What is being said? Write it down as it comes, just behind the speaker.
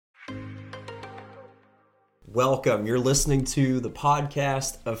Welcome. You're listening to the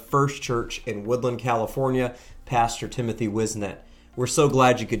podcast of First Church in Woodland, California, Pastor Timothy Whiseant. We're so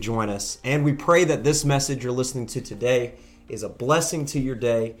glad you could join us, and we pray that this message you're listening to today is a blessing to your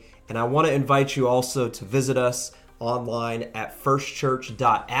day. And I want to invite you also to visit us online at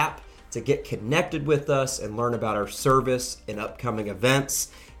firstchurch.app to get connected with us and learn about our service and upcoming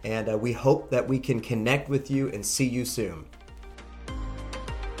events. And we hope that we can connect with you and see you soon.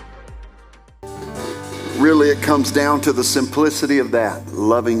 Really, it comes down to the simplicity of that,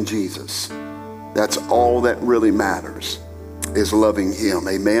 loving Jesus. That's all that really matters, is loving Him.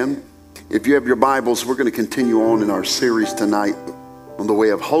 Amen? If you have your Bibles, we're going to continue on in our series tonight on the way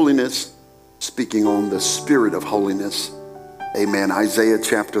of holiness, speaking on the spirit of holiness. Amen. Isaiah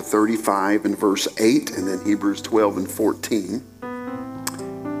chapter 35 and verse 8, and then Hebrews 12 and 14.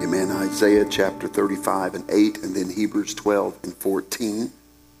 Amen. Isaiah chapter 35 and 8, and then Hebrews 12 and 14.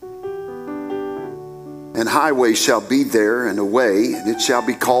 And highway shall be there, and a way, and it shall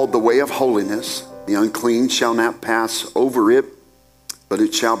be called the way of holiness. The unclean shall not pass over it, but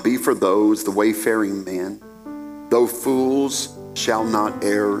it shall be for those, the wayfaring man. Though fools shall not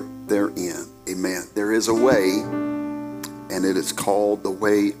err therein. Amen. There is a way, and it is called the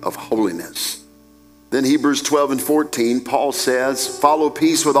way of holiness. Then Hebrews 12 and 14, Paul says, follow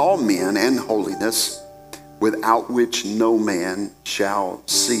peace with all men and holiness, without which no man shall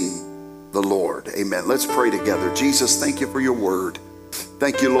see the Lord. Amen. Let's pray together. Jesus, thank you for your word.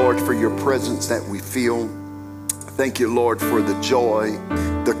 Thank you, Lord, for your presence that we feel. Thank you, Lord, for the joy,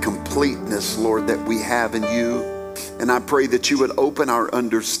 the completeness, Lord, that we have in you. And I pray that you would open our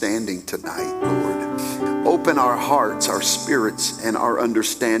understanding tonight, Lord. Open our hearts, our spirits, and our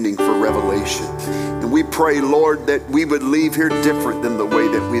understanding for revelation. And we pray, Lord, that we would leave here different than the way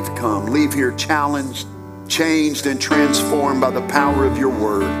that we've come. Leave here challenged, changed, and transformed by the power of your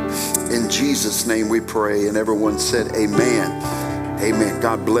word. In Jesus' name we pray. And everyone said, amen. Amen.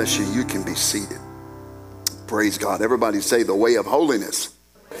 God bless you. You can be seated. Praise God. Everybody say the way of holiness.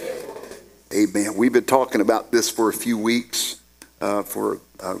 Amen. We've been talking about this for a few weeks, for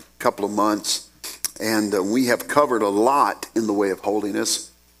a couple of months. And we have covered a lot in the way of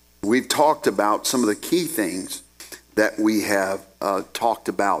holiness. We've talked about some of the key things that we have talked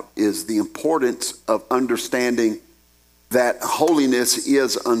about is the importance of understanding that holiness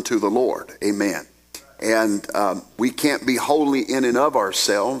is unto the Lord. Amen. And we can't be holy in and of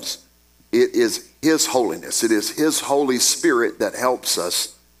ourselves. It is His holiness. It is His Holy Spirit that helps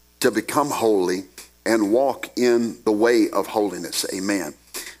us to become holy and walk in the way of holiness. Amen.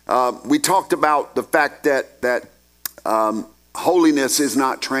 We talked about the fact that holiness is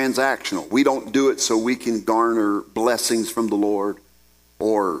not transactional. We don't do it so we can garner blessings from the Lord,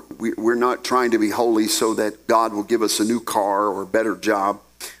 or we're not trying to be holy so that God will give us a new car or a better job.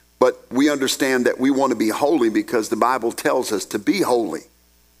 But we understand that we want to be holy because the Bible tells us to be holy,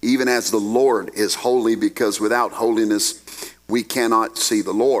 even as the Lord is holy, because without holiness, we cannot see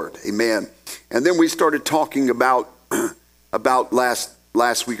the Lord. Amen. And then we started talking about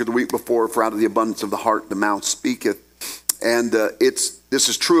last week or the week before, for out of the abundance of the heart, the mouth speaketh. And this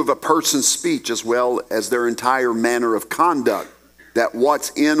is true of a person's speech as well as their entire manner of conduct, that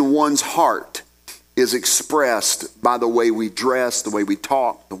what's in one's heart is expressed by the way we dress, the way we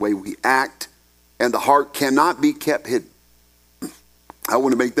talk, the way we act, and the heart cannot be kept hidden. I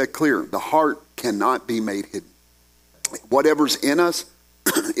want to make that clear. The heart cannot be made hidden. Whatever's in us,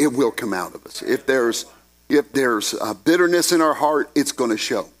 it will come out of us. If there's bitterness in our heart, it's going to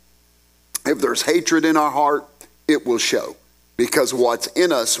show. If there's hatred in our heart, it will show, because what's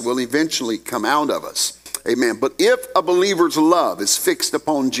in us will eventually come out of us. Amen. But if a believer's love is fixed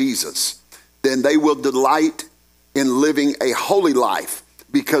upon Jesus, then they will delight in living a holy life,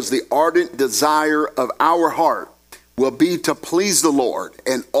 because the ardent desire of our heart will be to please the Lord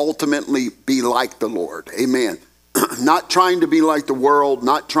and ultimately be like the Lord. Amen. Not trying to be like the world,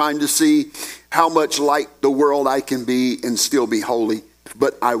 not trying to see how much like the world I can be and still be holy,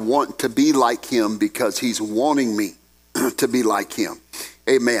 but I want to be like Him because He's wanting me to be like Him.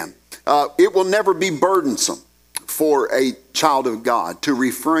 Amen. It will never be burdensome for a child of God to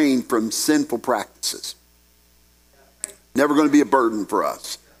refrain from sinful practices. Never going to be a burden for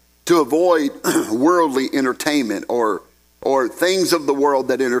us. To avoid worldly entertainment or things of the world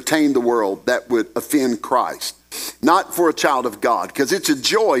that entertain the world that would offend Christ. Not for a child of God, because it's a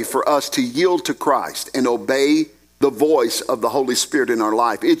joy for us to yield to Christ and obey the voice of the Holy Spirit in our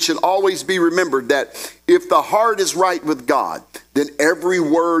life. It should always be remembered that if the heart is right with God, then every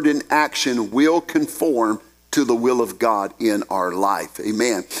word and action will conform to the will of God in our life.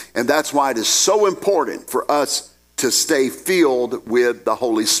 Amen. And that's why it is so important for us to stay filled with the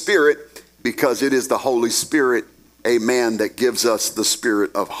Holy Spirit, because it is the Holy Spirit, amen, that gives us the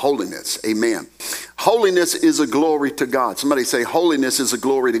spirit of holiness. Amen. Holiness is a glory to God. Somebody say, holiness is a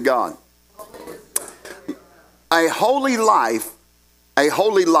glory to God. A holy life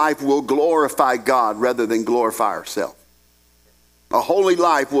will glorify God rather than glorify ourselves. A holy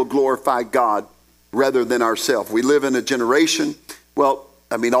life will glorify God rather than ourselves. We live in a generation, well,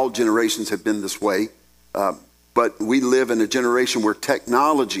 I mean, all generations have been this way, but we live in a generation where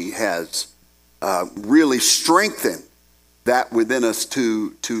technology has really strengthened that within us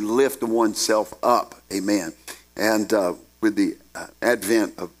to lift oneself up. Amen. And with the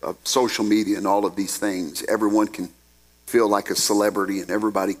advent of social media and all of these things, everyone can feel like a celebrity and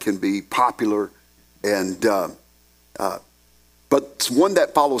everybody can be popular. And but one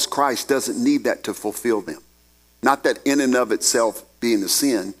that follows Christ doesn't need that to fulfill them. Not that in and of itself being a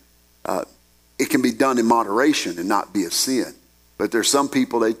sin. It can be done in moderation and not be a sin. But there's some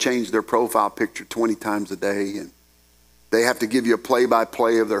people, they change their profile picture 20 times a day, and they have to give you a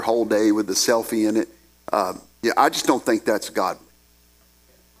play-by-play of their whole day with a selfie in it. Yeah, I just don't think that's godly.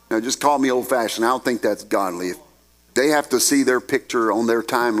 Now, just call me old-fashioned. I don't think that's godly. If they have to see their picture on their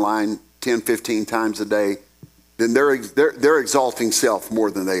timeline 10, 15 times a day, then they're exalting self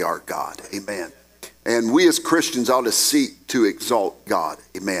more than they are God. Amen. And we as Christians ought to seek to exalt God.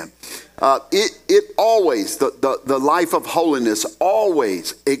 Amen. It always, the life of holiness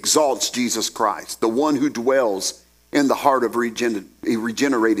always exalts Jesus Christ, the one who dwells in the heart of a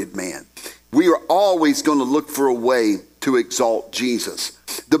regenerated man. We are always going to look for a way to exalt Jesus.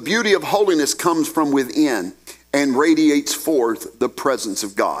 The beauty of holiness comes from within and radiates forth the presence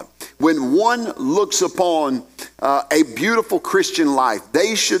of God. When one looks upon a beautiful Christian life,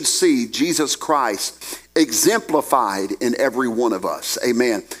 they should see Jesus Christ exemplified in every one of us.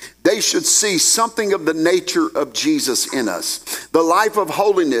 Amen. They should see something of the nature of Jesus in us. The life of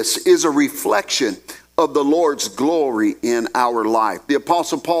holiness is a reflection of the Lord's glory in our life. The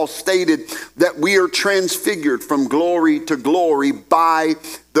Apostle Paul stated that we are transfigured from glory to glory by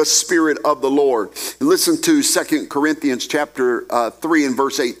the Spirit of the Lord. Listen to 2 Corinthians chapter 3 and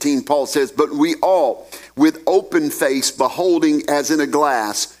verse 18. Paul says, "But we all, with open face, beholding as in a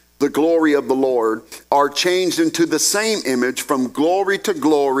glass the glory of the Lord, are changed into the same image from glory to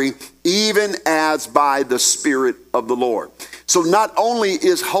glory, even as by the Spirit of the Lord." So not only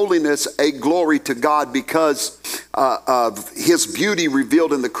is holiness a glory to God because of his beauty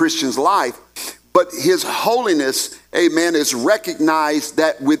revealed in the Christian's life, but his holiness, amen, is recognized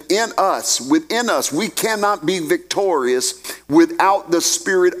that within us, we cannot be victorious without the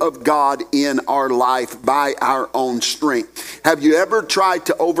Spirit of God in our life by our own strength. Have you ever tried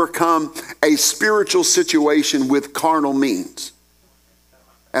to overcome a spiritual situation with carnal means?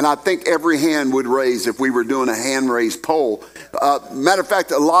 And I think every hand would raise if we were doing a hand raise poll. Matter of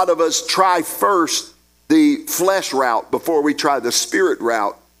fact, a lot of us try first the flesh route before we try the spirit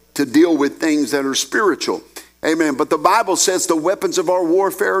route to deal with things that are spiritual. Amen. But the Bible says the weapons of our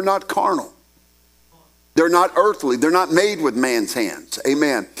warfare are not carnal. They're not earthly. They're not made with man's hands.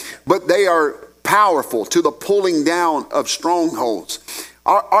 Amen. But they are powerful to the pulling down of strongholds.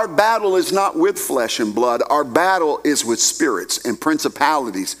 Our battle is not with flesh and blood. Our battle is with spirits and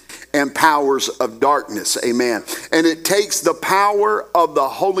principalities and powers of darkness. Amen. And it takes the power of the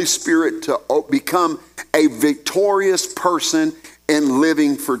Holy Spirit to become a victorious person in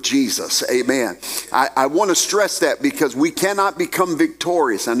living for Jesus. Amen. I want to stress that because we cannot become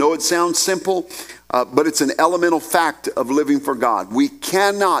victorious. I know it sounds simple, but it's an elemental fact of living for God. We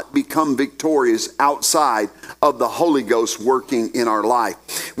cannot become victorious outside of the Holy Ghost working in our life.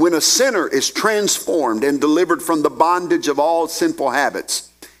 When a sinner is transformed and delivered from the bondage of all sinful habits,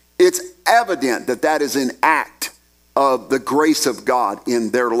 it's evident that that is an act of the grace of God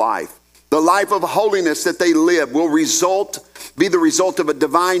in their life. The life of holiness that they live will be the result of a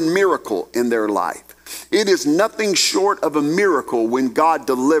divine miracle in their life. It is nothing short of a miracle when God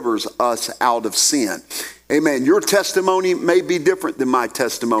delivers us out of sin. Amen. Your testimony may be different than my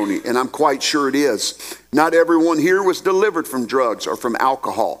testimony, and I'm quite sure it is. Not everyone here was delivered from drugs or from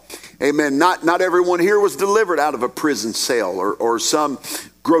alcohol. Amen. Not everyone here was delivered out of a prison cell or some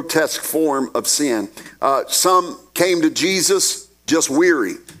grotesque form of sin. Some came to Jesus just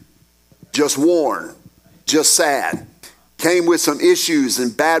weary, just worn, just sad. Came with some issues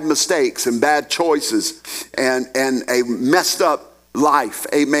and bad mistakes and bad choices and a messed up life,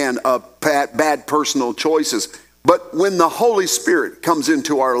 amen, of bad personal choices. But when the Holy Spirit comes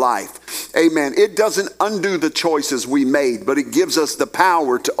into our life, amen, it doesn't undo the choices we made, but it gives us the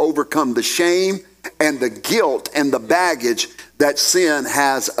power to overcome the shame and the guilt and the baggage that sin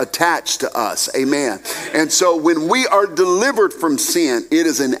has attached to us. Amen. And so when we are delivered from sin, it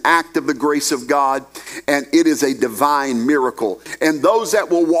is an act of the grace of God, and it is a divine miracle. And those that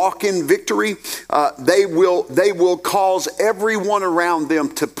will walk in victory, they will cause everyone around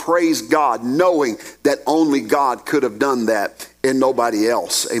them to praise God, knowing that only God could have done that and nobody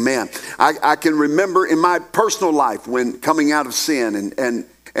else. Amen. I can remember in my personal life when coming out of sin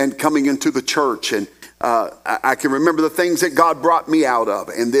and coming into the church, and I can remember the things that God brought me out of.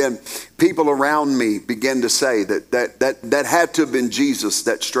 And then people around me began to say that had to have been Jesus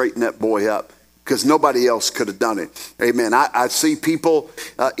that straightened that boy up, because nobody else could have done it. Amen. I see people,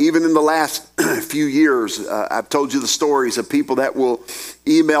 even in the last few years, I've told you the stories of people that will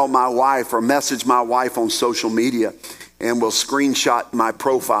email my wife or message my wife on social media and will screenshot my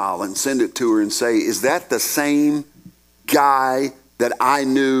profile and send it to her and say, is that the same guy that I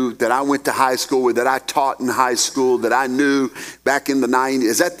knew, that I went to high school with, that I taught in high school, that I knew back in the 90s?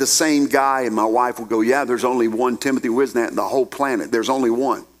 Is that the same guy? And my wife will go, yeah, there's only one Timothy Whiseant in the whole planet. There's only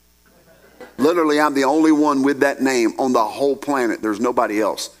one. Literally, I'm the only one with that name on the whole planet. There's nobody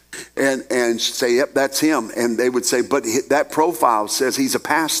else. And she'd say, yep, that's him. And they would say, but that profile says he's a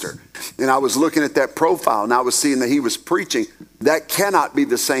pastor. And I was looking at that profile, and I was seeing that he was preaching. That cannot be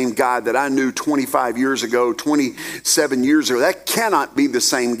the same guy that I knew 25 years ago, 27 years ago. That cannot be the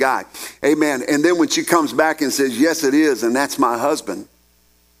same guy. Amen. And then when she comes back and says, yes, it is, and that's my husband,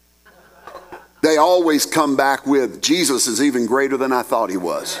 they always come back with, Jesus is even greater than I thought he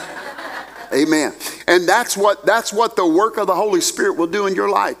was. Amen. And that's what the work of the Holy Spirit will do in your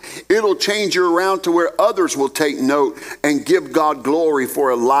life. It'll change you around to where others will take note and give God glory for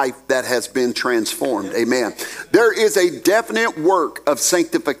a life that has been transformed. Amen. There is a definite work of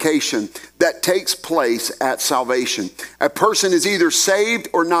sanctification that takes place at salvation. A person is either saved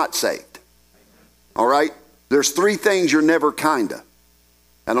or not saved. All right? There's three things you're never kind of.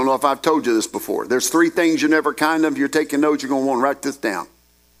 I don't know if I've told you this before. There's three things you're never kind of. If you're taking notes, you're going to want to write this down.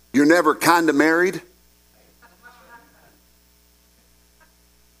 You're never kind of married.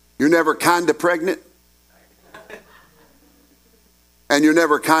 You're never kind of pregnant. And you're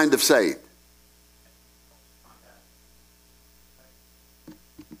never kind of saved.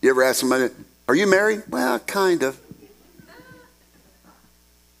 You ever ask somebody, are you married? Well, kind of.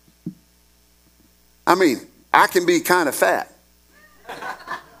 I mean, I can be kind of fat.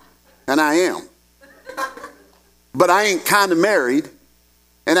 And I am. But I ain't kind of married.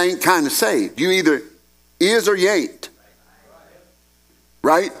 And I ain't kind of saved. You either is or you ain't.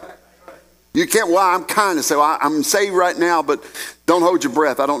 Right? You can't, well, I'm kind of saved. Well, I'm saved right now, but don't hold your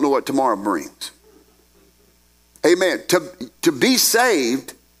breath. I don't know what tomorrow brings. Amen. To be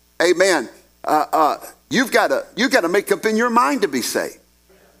saved, amen, you've got to make up in your mind to be saved.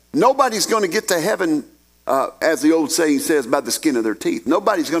 Nobody's going to get to heaven, as the old saying says, by the skin of their teeth.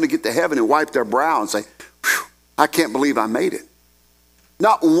 Nobody's going to get to heaven and wipe their brow and say, I can't believe I made it.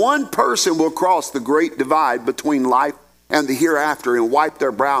 Not one person will cross the great divide between life and the hereafter and wipe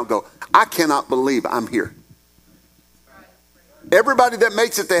their brow and go, I cannot believe I'm here. Everybody that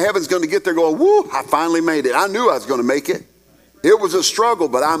makes it to heaven is going to get there going, woo, I finally made it. I knew I was going to make it. It was a struggle,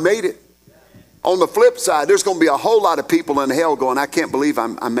 but I made it. On the flip side, there's going to be a whole lot of people in hell going, I can't believe I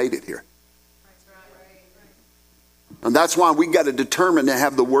made it here. And that's why we got to determine to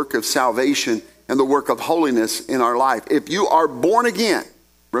have the work of salvation and the work of holiness in our life. If you are born again,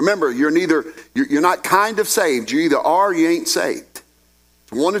 remember, you're not kind of saved. You either are or you ain't saved.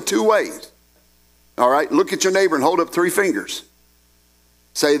 It's one of two ways. All right, look at your neighbor and hold up three fingers.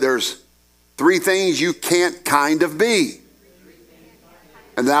 Say there's three things you can't kind of be.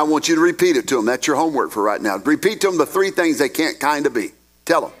 And then I want you to repeat it to them. That's your homework for right now. Repeat to them the three things they can't kind of be.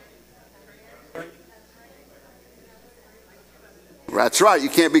 Tell them. That's right. You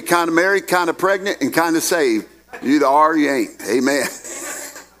can't be kind of married, kind of pregnant, and kind of saved. You either are or you ain't. Amen.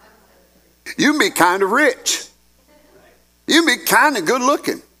 You can be kind of rich. You can be kind of good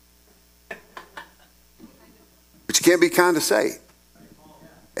looking. But you can't be kind of saved.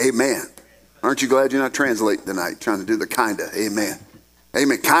 Amen. Aren't you glad you're not translating tonight, trying to do the kind of? Amen.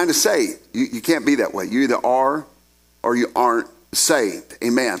 Amen. Kind of saved. You can't be that way. You either are or you aren't saved.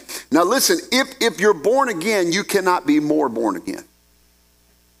 Amen. Now listen, if you're born again, you cannot be more born again.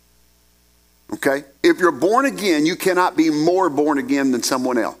 Okay? If you're born again, you cannot be more born again than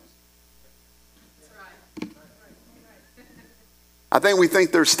someone else. I think we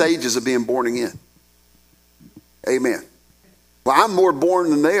think there's stages of being born again. Amen. Well, I'm more born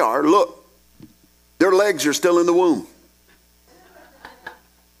than they are. Look, their legs are still in the womb.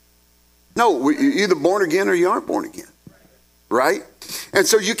 No, you're either born again or you aren't born again. Right? And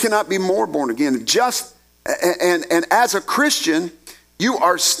so you cannot be more born again. Just And as a Christian, you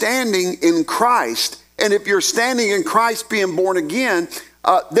are standing in Christ. And if you're standing in Christ, being born again,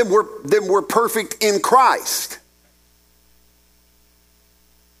 then we're perfect in Christ.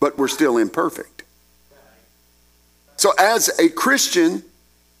 But we're still imperfect. So as a Christian,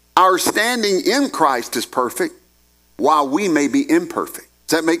 our standing in Christ is perfect, while we may be imperfect.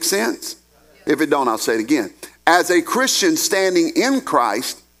 Does that make sense? If it don't, I'll say it again. As a Christian standing in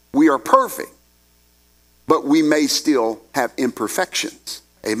Christ, we are perfect, but we may still have imperfections.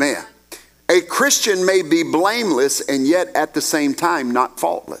 Amen. A Christian may be blameless and yet at the same time not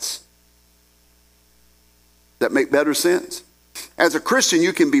faultless. Does that make better sense? As a Christian,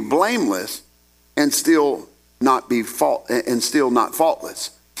 you can be blameless and still not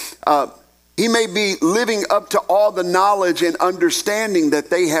faultless. He may be living up to all the knowledge and understanding that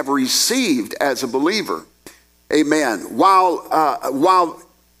they have received as a believer. Amen. While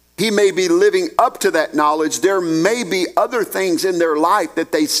he may be living up to that knowledge, there may be other things in their life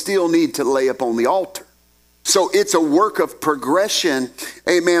that they still need to lay up on the altar. So it's a work of progression.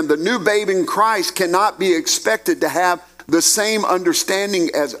 Amen. The new babe in Christ cannot be expected to have the same understanding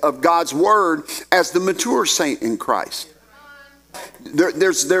of God's word as the mature saint in Christ.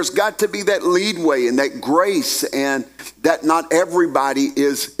 There's got to be that leadway and that grace, and that not everybody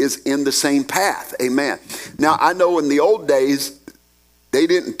is in the same path. Amen. Now, I know in the old days, they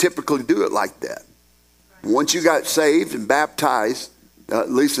didn't typically do it like that. Once you got saved and baptized, at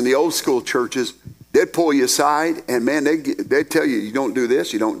least in the old school churches, they'd pull you aside, and man, they'd tell you, you don't do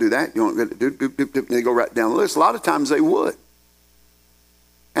this, you don't do that, you don't do, and they go right down the list. A lot of times they would.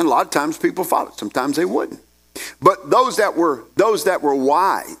 And a lot of times people followed. Sometimes they wouldn't. But those that were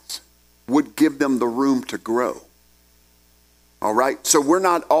wise would give them the room to grow. All right? So we're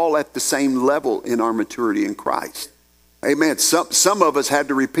not all at the same level in our maturity in Christ. Amen. Some of us had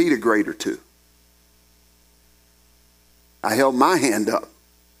to repeat a grade or two. I held my hand up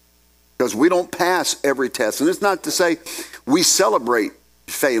because we don't pass every test. And it's not to say we celebrate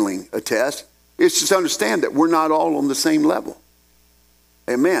failing a test. It's just to understand that we're not all on the same level.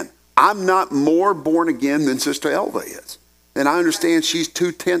 Amen. I'm not more born again than Sister Elva is. And I understand she's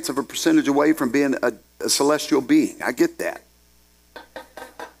 0.2% away from being a celestial being. I get that.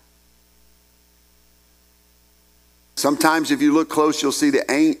 Sometimes if you look close, you'll see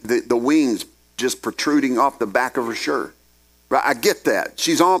the wings just protruding off the back of her shirt. Right? I get that.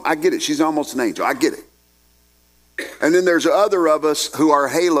 I get it. She's almost an angel. I get it. And then there's other of us who our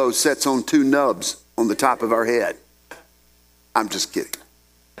halo sets on 2 nubs on the top of our head. I'm just kidding.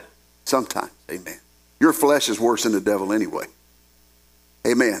 Sometimes, amen. Your flesh is worse than the devil anyway.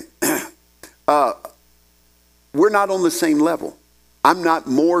 Amen. We're not on the same level. I'm not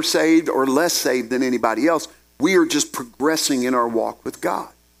more saved or less saved than anybody else. We are just progressing in our walk with God.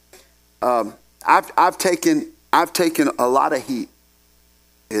 I've taken a lot of heat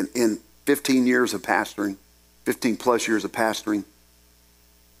in 15 years of pastoring, 15 plus years of pastoring.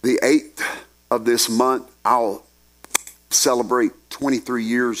 The 8th of this month, I'll celebrate 23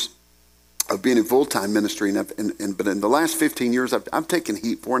 years of being in full-time ministry. But in the last 15 years, I've taken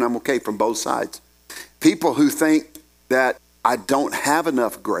heat for, and I'm okay from both sides. People who think that I don't have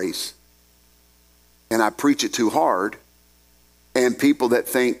enough grace and I preach it too hard, and people that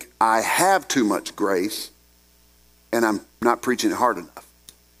think I have too much grace and I'm not preaching it hard enough.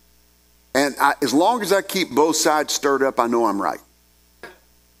 And as long as I keep both sides stirred up, I know I'm right.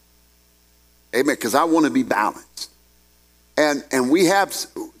 Amen, because I want to be balanced. And we have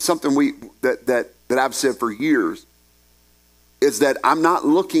something that I've said for years, is that I'm not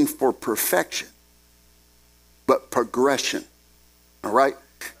looking for perfection, but progression. All right?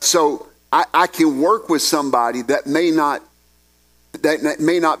 So I can work with somebody that may not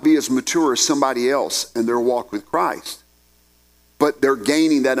be as mature as somebody else in their walk with Christ, but they're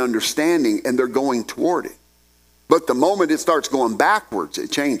gaining that understanding and they're going toward it. But the moment it starts going backwards,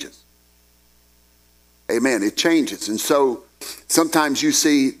 it changes. Amen. It changes. And so sometimes you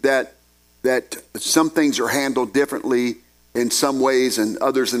see that some things are handled differently in some ways and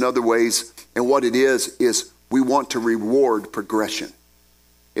others in other ways. And what it is we want to reward progression.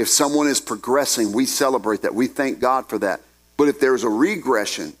 If someone is progressing, we celebrate that. We thank God for that. But if there's a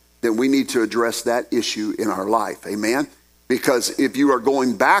regression, then we need to address that issue in our life. Amen? Because if you are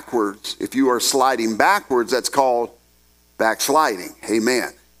going backwards, if you are sliding backwards, that's called backsliding.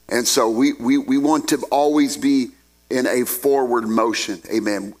 Amen. And so we want to always be in a forward motion.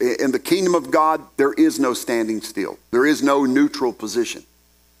 Amen. In the kingdom of God, there is no standing still. There is no neutral position.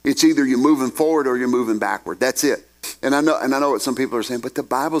 It's either you're moving forward or you're moving backward. That's it. And I know what some people are saying, but the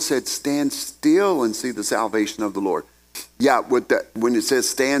Bible said, stand still and see the salvation of the Lord. Yeah, when it says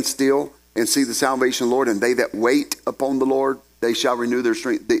stand still, and see the salvation of the Lord. And they that wait upon the Lord, they shall renew their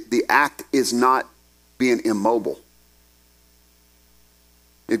strength. The act is not being immobile.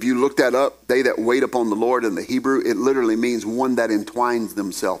 If you look that up, they that wait upon the Lord in the Hebrew, it literally means one that entwines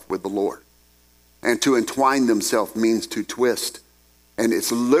themselves with the Lord. And to entwine themselves means to twist. And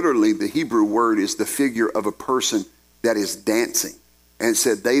it's literally, the Hebrew word is the figure of a person that is dancing. And it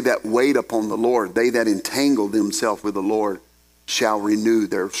said, they that wait upon the Lord, they that entangle themselves with the Lord shall renew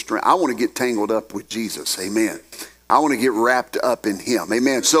their strength. I want to get tangled up with Jesus. Amen. I want to get wrapped up in him.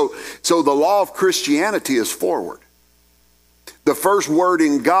 Amen. So the law of Christianity is forward. The first word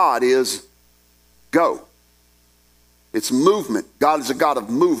in God is go. It's movement. God is a God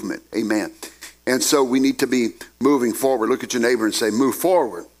of movement. Amen. And so we need to be moving forward. Look at your neighbor and say, move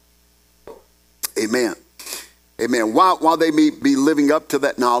forward. Amen. Amen. While they may be living up to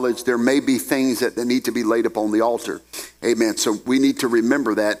that knowledge, there may be things that need to be laid upon the altar. Amen. So we need to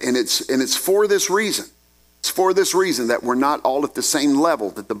remember that. And it's for this reason. It's for this reason that we're not all at the same level,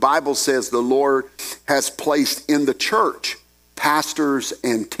 that the Bible says the Lord has placed in the church pastors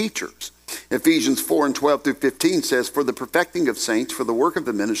and teachers. Ephesians 4 and 12 through 15 says, for the perfecting of saints, for the work of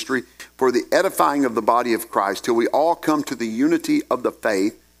the ministry, for the edifying of the body of Christ, till we all come to the unity of the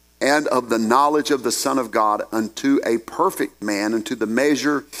faith and of the knowledge of the Son of God, unto a perfect man, unto the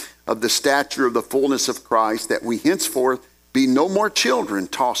measure of the stature of the fullness of Christ, that we henceforth be no more children,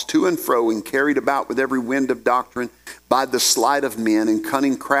 tossed to and fro and carried about with every wind of doctrine by the sleight of men and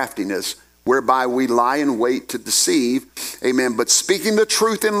cunning craftiness, whereby we lie in wait to deceive. Amen. But speaking the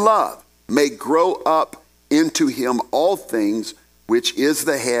truth in love, may grow up into him all things, which is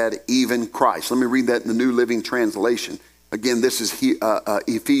the head, even Christ. Let me read that in the New Living Translation. Again, this is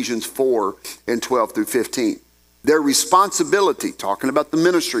Ephesians 4 and 12 through 15. Their responsibility, talking about the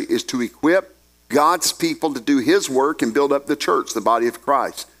ministry, is to equip God's people to do his work and build up the church, the body of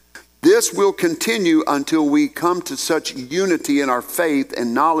Christ. This will continue until we come to such unity in our faith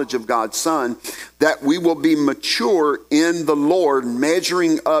and knowledge of God's Son that we will be mature in the Lord,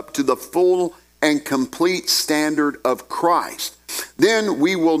 measuring up to the full and complete standard of Christ. Then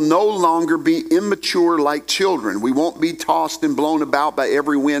we will no longer be immature like children. We won't be tossed and blown about by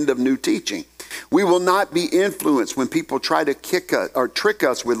every wind of new teaching. We will not be influenced when people try to kick us or trick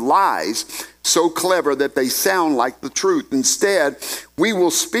us with lies so clever that they sound like the truth. Instead, we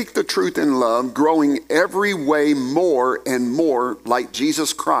will speak the truth in love, growing every way more and more like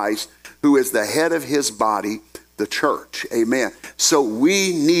Jesus Christ, who is the head of his body, the church. Amen. So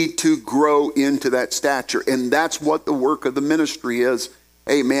we need to grow into that stature. And that's what the work of the ministry is.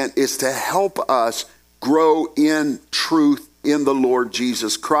 Amen. Is to help us grow in truth in the Lord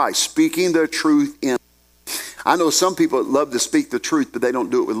Jesus Christ. Speaking the truth in. I know some people love to speak the truth, but they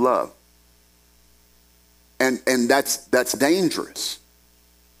don't do it with love. And that's dangerous.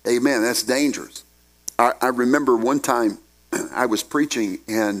 Amen. That's dangerous. I remember one time I was preaching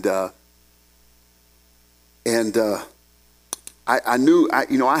and I knew,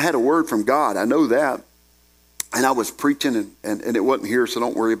 I had a word from God. I know that. And I was preaching and it wasn't here, so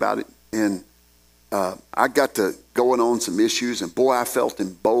don't worry about it. And I got to going on some issues, and boy, I felt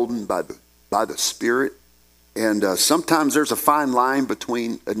emboldened by the Spirit. And sometimes there's a fine line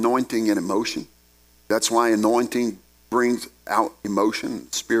between anointing and emotion. That's why anointing brings out emotion.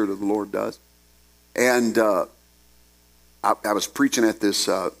 The Spirit of the Lord does. And I was preaching at this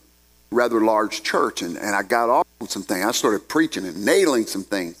rather large church, and I got off on some things. I started preaching and nailing some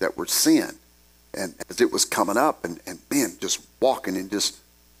things that were sin. And as it was coming up, and man, just walking and just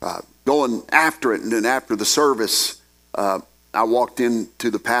going after it. And then after the service, I walked into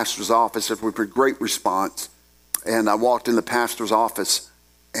the pastor's office with a great response. And I walked in the pastor's office,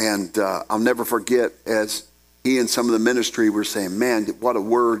 and I'll never forget as he and some of the ministry were saying, man, what a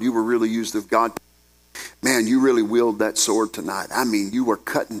word. You were really used of God. Man, you really wielded that sword tonight. I mean, you were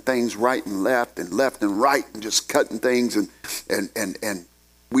cutting things right and left and right and just cutting things. And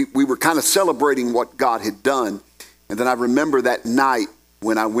we were kind of celebrating what God had done. And then I remember that night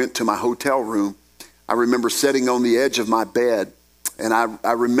when I went to my hotel room, I remember sitting on the edge of my bed, and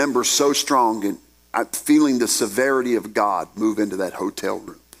I remember so strong and I'm feeling the severity of God move into that hotel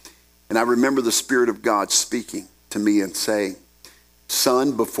room. And I remember the Spirit of God speaking to me and saying,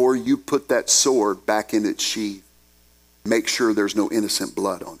 son, before you put that sword back in its sheath, make sure there's no innocent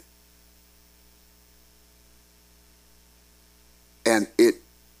blood on it. And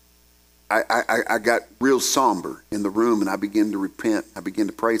I got real somber in the room, and I began to repent. I began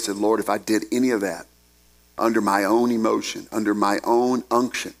to pray. I said, Lord, if I did any of that under my own emotion, under my own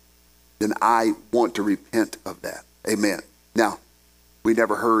unction, then I want to repent of that. Amen. Now, we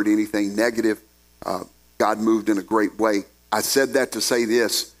never heard anything negative. God moved in a great way. I said that to say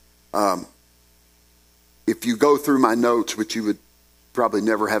this. If you go through my notes, which you would probably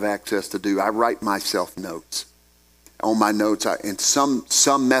never have access to do, I write myself notes. On my notes, and some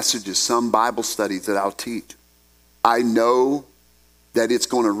messages, some Bible studies that I'll teach, I know that it's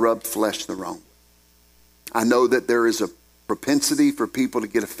going to rub flesh the wrong way. I know that there is a propensity for people to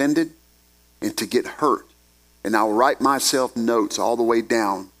get offended and to get hurt. And I'll write myself notes all the way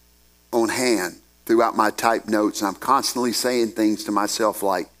down on hand throughout my typed notes. And I'm constantly saying things to myself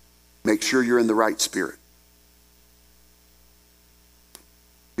like, make sure you're in the right spirit.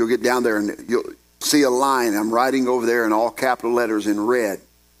 You'll get down there and you'll see a line. I'm writing over there in all capital letters in red.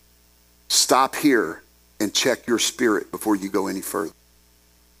 Stop here and check your spirit before you go any further.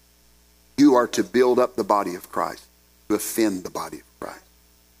 You are to build up the body of Christ, to offend the body of Christ.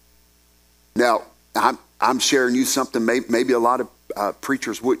 Now, I'm sharing you something maybe a lot of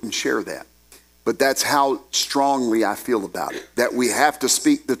preachers wouldn't share that. But that's how strongly I feel about it. That we have to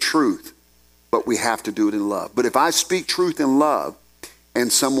speak the truth, but we have to do it in love. But if I speak truth in love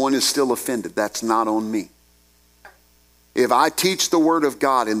and someone is still offended, that's not on me. If I teach the Word of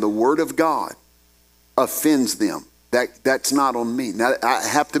God and the Word of God offends them, that's not on me. Now I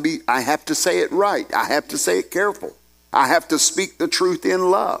have to say it right. I have to say it careful. I have to speak the truth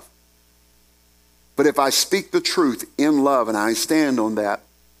in love. But if I speak the truth in love and I stand on that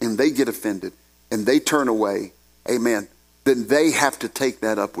and they get offended and they turn away, amen, then they have to take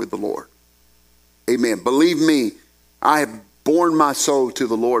that up with the Lord. Amen. Believe me, I have borne my soul to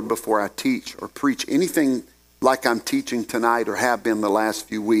the Lord before I teach or preach anything like I'm teaching tonight or have been the last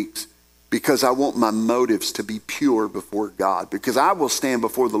few weeks, because I want my motives to be pure before God. Because I will stand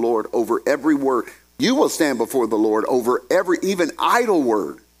before the Lord over every word. You will stand before the Lord over every, even idle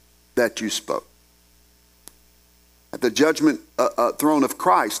word that you spoke. At the judgment throne of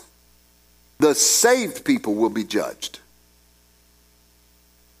Christ, the saved people will be judged.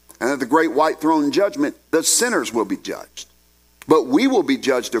 And at the great white throne judgment, the sinners will be judged. But we will be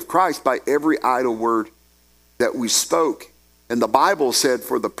judged of Christ by every idle word that we spoke. And the Bible said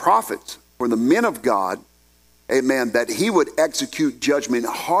for the prophets, for the men of God, amen, that he would execute judgment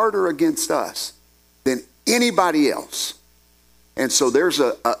harder against us than anybody else. And so there's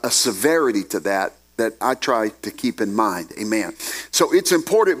a severity to that I try to keep in mind. Amen. So it's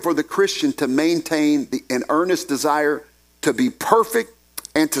important for the Christian to maintain an earnest desire to be perfect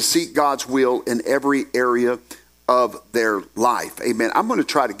and to seek God's will in every area of their life. Amen. I'm going to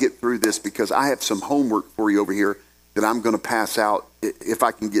try to get through this because I have some homework for you over here that I'm going to pass out if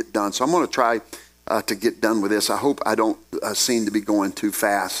I can get done. So I'm going to try to get done with this. I hope I don't seem to be going too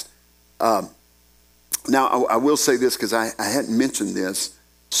fast. Now, I will say this because I hadn't mentioned this.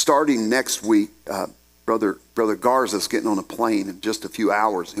 Starting next week, Brother Garza's getting on a plane in just a few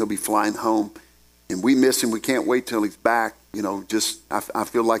hours. He'll be flying home, and we miss him. We can't wait till he's back. You know, I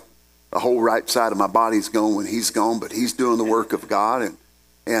feel like the whole right side of my body's gone when he's gone, but he's doing the work of God,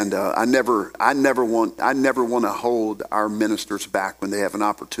 and I never want to hold our ministers back when they have an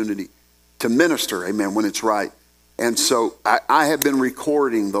opportunity to minister. Amen. When it's right. And so I have been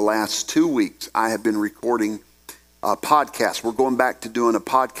recording the last 2 weeks. I have been recording podcasts. We're going back to doing a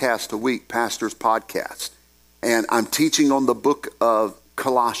podcast a week, Pastor's Podcast. And I'm teaching on the book of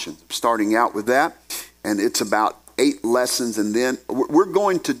Colossians. I'm starting out with that. And it's about 8 lessons. And then we're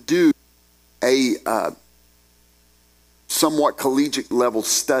going to do a somewhat collegiate level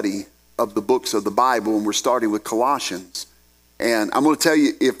study of the books of the Bible. And we're starting with Colossians. And I'm going to tell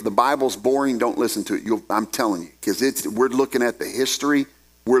you, if the Bible's boring, don't listen to it. I'm telling you, because we're looking at the history,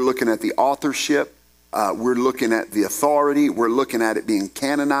 we're looking at the authorship, we're looking at the authority, we're looking at it being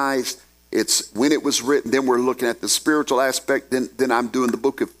canonized. It's when it was written. Then we're looking at the spiritual aspect. Then I'm doing the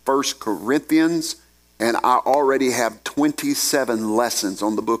book of 1 Corinthians, and I already have 27 lessons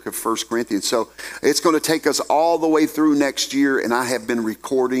on the book of 1 Corinthians. So it's going to take us all the way through next year, and I have been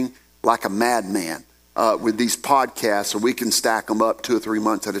recording like a madman. With these podcasts, so we can stack them up 2 or 3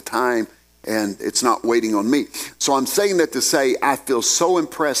 months at a time, and it's not waiting on me. So I'm saying that to say I feel so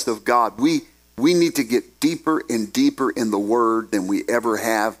impressed of God. We need to get deeper and deeper in the Word than we ever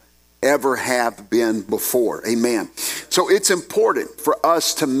have been before. Amen. So it's important for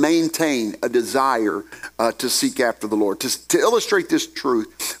us to maintain a desire to seek after the Lord. To illustrate this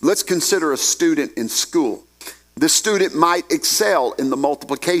truth, let's consider a student in school. The student might excel in the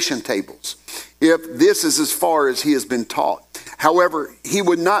multiplication tables if this is as far as he has been taught. However, he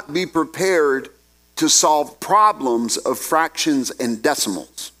would not be prepared to solve problems of fractions and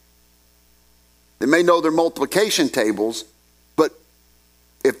decimals. They may know their multiplication tables, but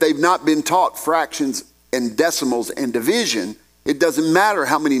if they've not been taught fractions and decimals and division, it doesn't matter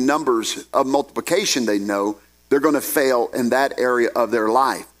how many numbers of multiplication they know, they're going to fail in that area of their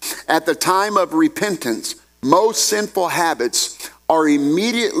life. at the time of repentance, most sinful habits are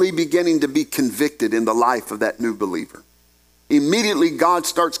immediately beginning to be convicted in the life of that new believer. Immediately, God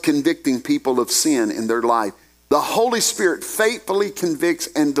starts convicting people of sin in their life. The Holy Spirit faithfully convicts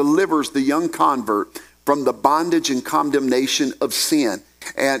and delivers the young convert from the bondage and condemnation of sin.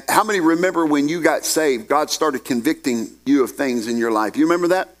 And how many remember when you got saved, God started convicting you of things in your life? You remember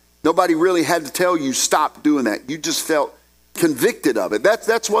that? Nobody really had to tell you, stop doing that. You just felt convicted of it.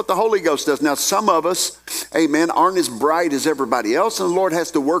 That's what the Holy Ghost does. Now, some of us, amen, aren't as bright as everybody else, and the Lord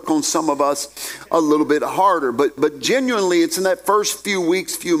has to work on some of us a little bit harder. But genuinely, it's in that first few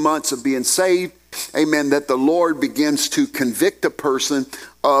weeks, few months of being saved, amen, that the Lord begins to convict a person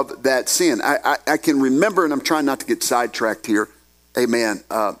of that sin. I can remember, and I'm trying not to get sidetracked here, amen.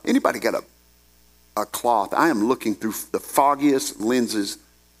 Anybody got a cloth? I am looking through the foggiest lenses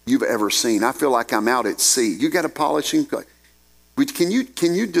you've ever seen. I feel like I'm out at sea. You got a polishing? Can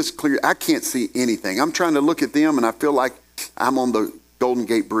you just clear? I can't see anything. I'm trying to look at them, and I feel like I'm on the Golden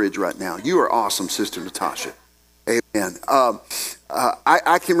Gate Bridge right now. You are awesome, Sister Natasha. Amen.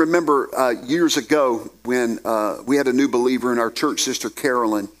 I can remember years ago when we had a new believer in our church, Sister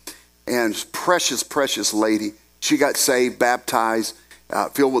Carolyn, and precious, precious lady. She got saved, baptized,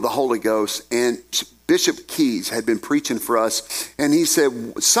 filled with the Holy Ghost, and Bishop Keys had been preaching for us, and he said,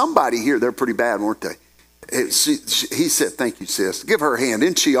 somebody here, they're pretty bad, weren't they? He said, thank you, sis. Give her a hand.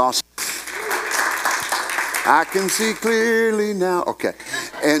 Isn't she awesome? I can see clearly now. Okay.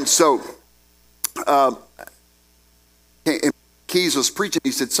 And so Keys was preaching.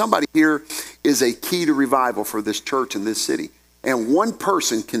 He said, somebody here is a key to revival for this church in this city. And one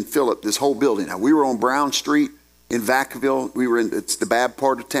person can fill up this whole building. Now, we were on Brown Street in Vacaville. It's the bad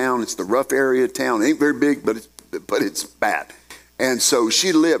part of town. It's the rough area of town. It ain't very big, but it's bad. And so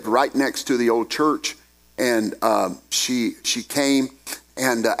she lived right next to the old church. And she came,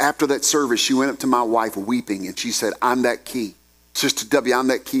 and after that service, she went up to my wife weeping, and she said, I'm that key. Sister W, I'm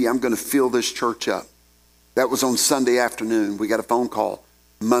that key. I'm going to fill this church up. That was on Sunday afternoon. We got a phone call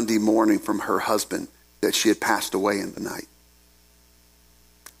Monday morning from her husband that she had passed away in the night.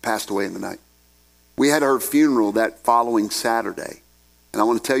 Passed away in the night. We had her funeral that following Saturday. And I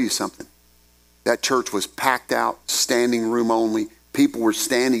want to tell you something. That church was packed out, standing room only. People were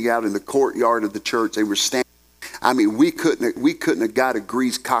standing out in the courtyard of the church. They were standing. I mean, we couldn't have got a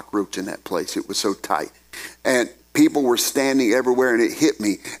greased cockroach in that place. It was so tight. And people were standing everywhere, and it hit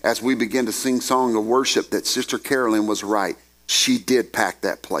me as we began to sing song of worship that Sister Carolyn was right. She did pack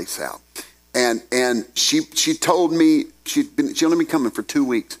that place out. And she told me, she only been coming for 2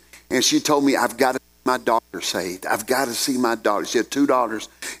 weeks, and she told me, I've got to see my daughter saved. I've got to see my daughter. She had 2 daughters.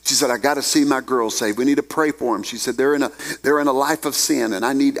 She said, I got to see my girls saved. We need to pray for them. She said, they're in a life of sin, and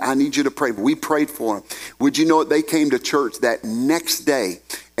I need you to pray. We prayed for them. Would you know it? They came to church that next day,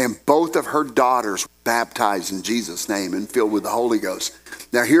 and both of her daughters were baptized in Jesus' name and filled with the Holy Ghost.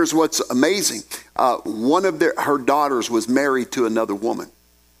 Now, here's what's amazing. One of her daughters was married to another woman.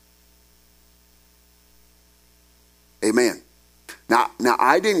 Amen. Now,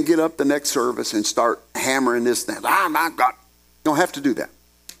 I didn't get up the next service and start hammering this thing. My God. You don't have to do that.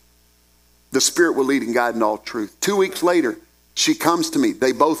 The Spirit will lead and guide in all truth. 2 weeks later, she comes to me.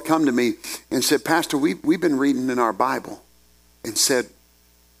 They both come to me and said, Pastor, we've been reading in our Bible and said,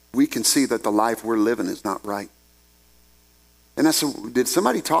 we can see that the life we're living is not right. And I said, did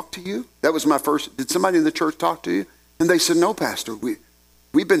somebody talk to you? That was my first. Did somebody in the church talk to you? And they said, no, Pastor.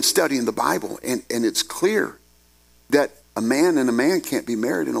 We've been studying the Bible, and it's clear that a man and a man can't be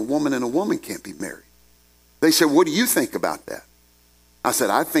married, and a woman can't be married. They said, what do you think about that? I said,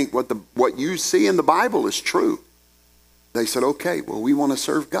 I think what you see in the Bible is true. They said, okay, well, we want to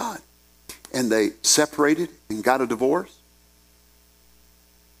serve God. And they separated and got a divorce.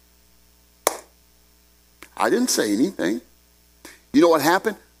 I didn't say anything. You know what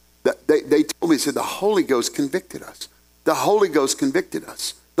happened? They told me, said, the Holy Ghost convicted us. The Holy Ghost convicted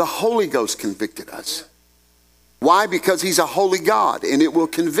us. The Holy Ghost convicted us. Why? Because he's a holy God, and it will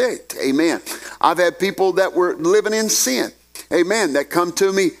convict. Amen. I've had people that were living in sin, amen, that come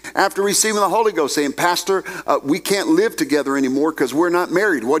to me after receiving the Holy Ghost saying, Pastor, we can't live together anymore because we're not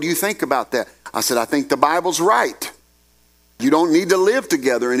married. What do you think about that? I said, I think the Bible's right. You don't need to live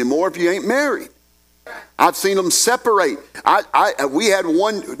together anymore if you ain't married. I've seen them separate. We had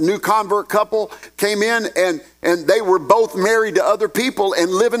one new convert couple came in, and they were both married to other people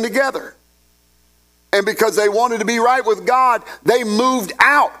and living together. And because they wanted to be right with God, they moved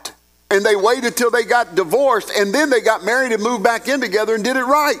out. And they waited till they got divorced, and then they got married and moved back in together and did it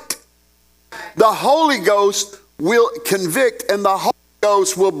right. The Holy Ghost will convict, and the Holy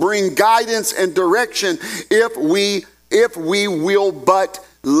Ghost will bring guidance and direction if we will but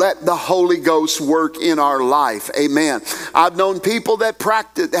Let the Holy Ghost work in our life. Amen. I've known people that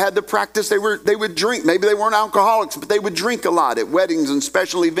had to practice. They would drink. Maybe they weren't alcoholics, but they would drink a lot at weddings and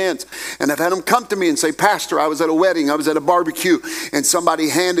special events. And I've had them come to me and say, Pastor, I was at a wedding. I was at a barbecue, and somebody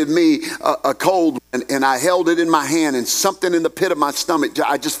handed me a cold one, and I held it in my hand, and something in the pit of my stomach,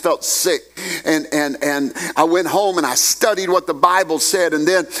 I just felt sick. And I went home and I studied what the Bible said. And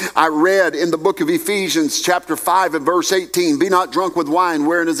then I read in the book of Ephesians chapter 5 and verse 18, be not drunk with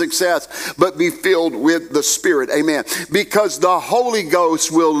wine wherein is excess, but be filled with the Spirit. Amen. Because the Holy Ghost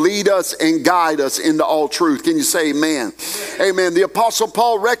will lead us and guide us into all truth. Can you say amen? Amen. The Apostle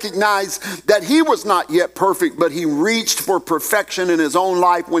Paul recognized that he was not yet perfect, but he reached for perfection in his own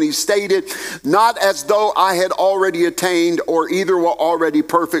life when he stated, not as though I had already attained or either were already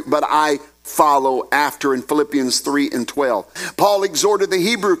perfect, but I follow after, in Philippians 3 and 12. Paul exhorted the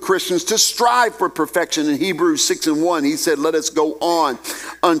Hebrew Christians to strive for perfection. In Hebrews 6 and 1, he said, let us go on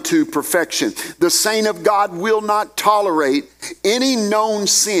unto perfection. The saint of God will not tolerate any known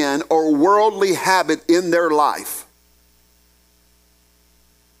sin or worldly habit in their life.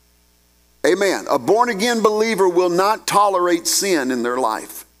 Amen. A born-again believer will not tolerate sin in their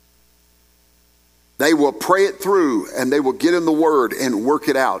life. They will pray it through, and they will get in the Word and work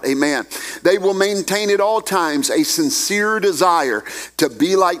it out. Amen. They will maintain at all times a sincere desire to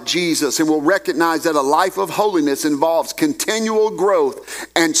be like Jesus, and will recognize that a life of holiness involves continual growth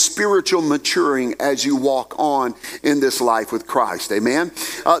and spiritual maturing as you walk on in this life with Christ. Amen.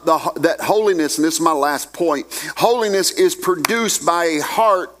 That holiness, and this is my last point, holiness is produced by a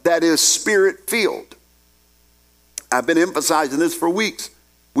heart that is Spirit-filled. I've been emphasizing this for weeks.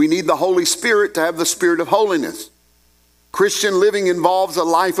 We need the Holy Spirit to have the spirit of holiness. Christian living involves a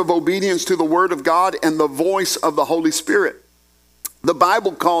life of obedience to the Word of God and the voice of the Holy Spirit. The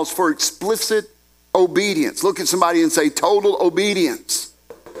Bible calls for explicit obedience. Look at somebody and say, total obedience.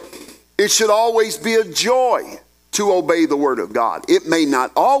 It should always be a joy to obey the Word of God. It may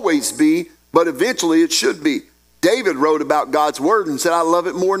not always be, but eventually it should be. David wrote about God's Word and said, I love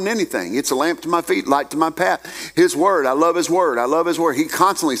it more than anything. It's a lamp to my feet, light to my path. His Word, I love His Word, I love His Word. He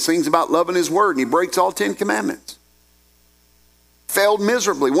constantly sings about loving His Word, and he breaks all 10 commandments. Failed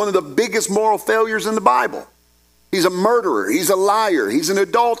miserably. One of the biggest moral failures in the Bible. He's a murderer. He's a liar. He's an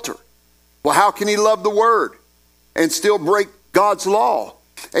adulterer. Well, how can he love the Word and still break God's law?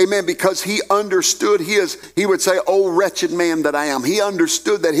 Amen. Because he understood he would say, oh, wretched man that I am. He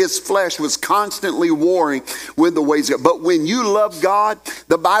understood that his flesh was constantly warring with the ways of God. But when you love God,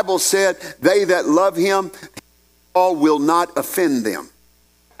 the Bible said, they that love him, all will not offend them.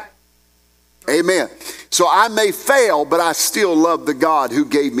 Amen. So I may fail, but I still love the God who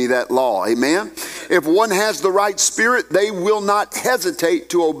gave me that law. Amen. If one has the right spirit, they will not hesitate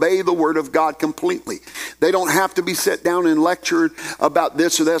to obey the Word of God completely. They don't have to be set down and lectured about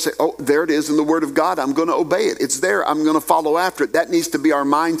this or that. Say, oh, there it is in the Word of God. I'm going to obey it. It's there. I'm going to follow after it. That needs to be our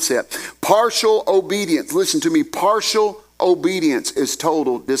mindset. Partial obedience. Listen to me. Partial obedience is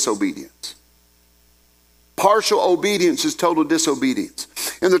total disobedience. Partial obedience is total disobedience.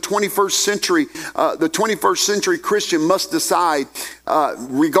 In the 21st century Christian must decide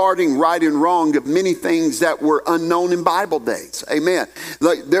regarding right and wrong of many things that were unknown in Bible days. Amen.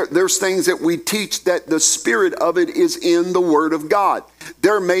 Like there's things that we teach that the spirit of it is in the Word of God.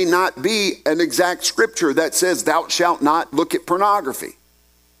 There may not be an exact scripture that says thou shalt not look at pornography.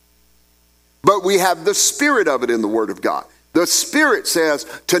 But we have the spirit of it in the Word of God. The Spirit says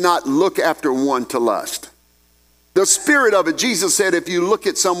to not look after one to lust. The spirit of it, Jesus said, if you look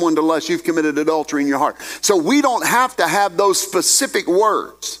at someone to lust, you've committed adultery in your heart. So we don't have to have those specific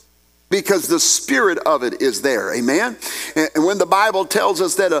words because the spirit of it is there. Amen. And when the Bible tells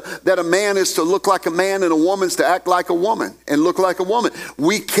us that a man is to look like a man and a woman's to act like a woman and look like a woman,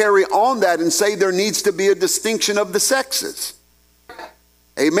 we carry on that and say there needs to be a distinction of the sexes.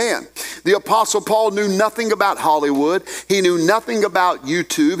 Amen. The Apostle Paul knew nothing about Hollywood. He knew nothing about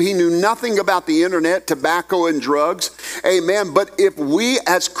YouTube. He knew nothing about the internet, tobacco, and drugs. Amen. But if we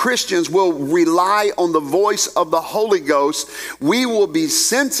as Christians will rely on the voice of the Holy Ghost, we will be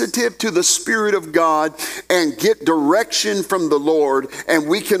sensitive to the Spirit of God and get direction from the Lord. And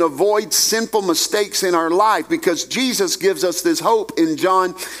we can avoid sinful mistakes in our life because Jesus gives us this hope in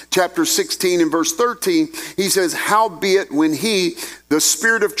John chapter 16 and verse 13. He says, howbeit when he, the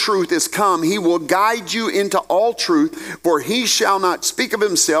Spirit of truth, is come, he will guide you into all truth, for he shall not speak of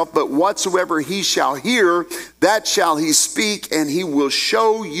himself, but whatsoever he shall hear, that shall he speak, and he will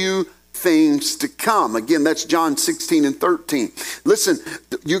show you things to come. Again, that's John 16 and 13. Listen,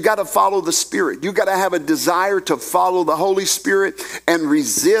 you got to follow the Spirit. You got to have a desire to follow the Holy Spirit and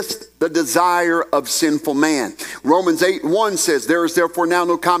resist the desire of sinful man. Romans 8:1 says, there is therefore now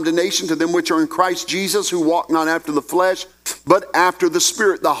no condemnation to them which are in Christ Jesus, who walk not after the flesh, but after the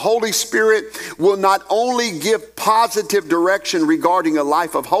Spirit. The Holy Spirit will not only give positive direction regarding a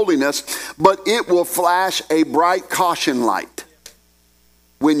life of holiness, but it will flash a bright caution light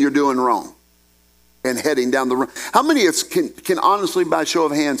when you're doing wrong and heading down the road. How many of us can honestly, by show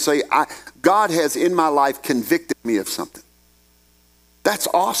of hands, say, God has in my life convicted me of something? That's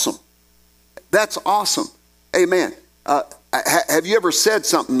awesome. That's awesome. Amen. Have you ever said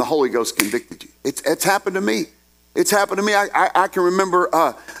something the Holy Ghost convicted you? It's happened to me. It's happened to me. I can remember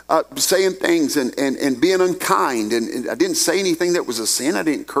saying things and being unkind. And I didn't say anything that was a sin. I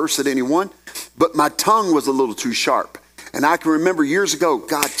didn't curse at anyone. But my tongue was a little too sharp. And I can remember years ago,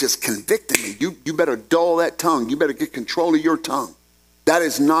 God just convicted me. You better dull that tongue. You better get control of your tongue. That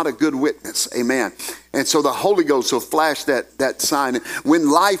is not a good witness. Amen. And so the Holy Ghost will flash that sign. When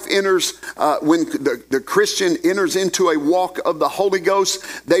life enters, when the Christian enters into a walk of the Holy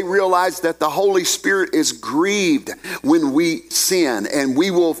Ghost, they realize that the Holy Spirit is grieved when we sin. And we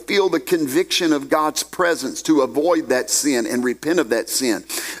will feel the conviction of God's presence to avoid that sin and repent of that sin.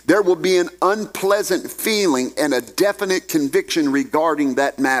 There will be an unpleasant feeling and a definite conviction regarding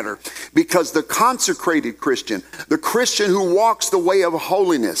that matter. Because the consecrated Christian, the Christian who walks the way of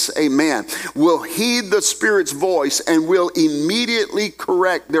holiness, amen, will heed the Spirit's voice and will immediately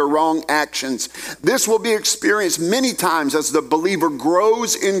correct their wrong actions. This will be experienced many times as the believer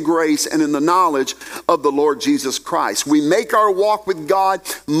grows in grace and in the knowledge of the Lord Jesus Christ. We make our walk with God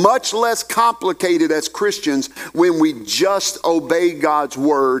much less complicated as Christians when we just obey God's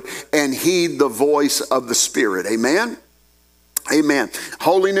word and heed the voice of the Spirit. Amen? Amen.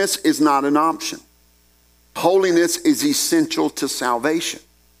 Holiness is not an option. Holiness is essential to salvation.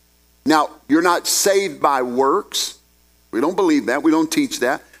 Now, you're not saved by works. We don't believe that. We don't teach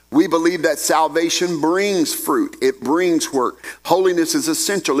that. We believe that salvation brings fruit. It brings work. Holiness is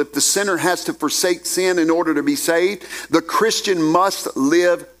essential. If the sinner has to forsake sin in order to be saved, the Christian must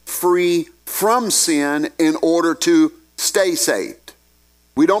live free from sin in order to stay saved.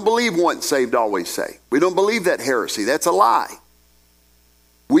 We don't believe once saved, always saved. We don't believe that heresy. That's a lie.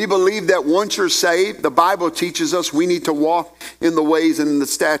 We believe that once you're saved, the Bible teaches us we need to walk in the ways and in the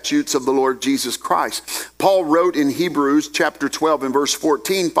statutes of the Lord Jesus Christ. Paul wrote in Hebrews chapter 12 and verse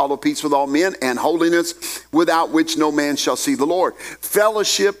 14, follow peace with all men and holiness, without which no man shall see the Lord.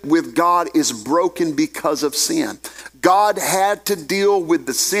 Fellowship with God is broken because of sin. God had to deal with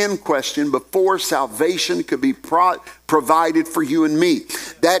the sin question before salvation could be provided for you and me.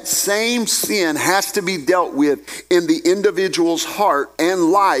 That same sin has to be dealt with in the individual's heart and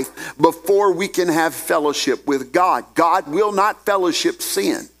life before we can have fellowship with God. God will not fellowship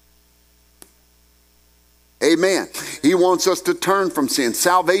sin. Amen. He wants us to turn from sin.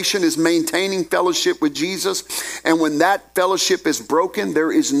 Salvation is maintaining fellowship with Jesus. And when that fellowship is broken,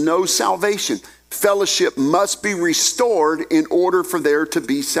 there is no salvation. Fellowship must be restored in order for there to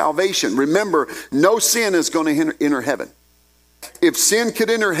be salvation. Remember, no sin is going to enter heaven. If sin could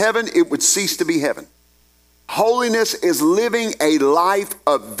enter heaven, it would cease to be heaven. Holiness is living a life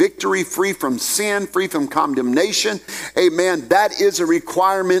of victory, free from sin, free from condemnation. Amen. That is a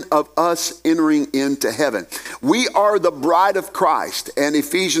requirement of us entering into heaven. We are the bride of Christ. And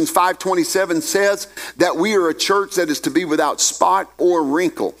Ephesians 5:27 says that we are a church that is to be without spot or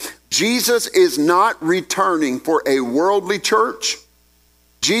wrinkle. Jesus is not returning for a worldly church.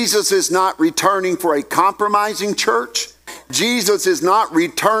 Jesus is not returning for a compromising church. Jesus is not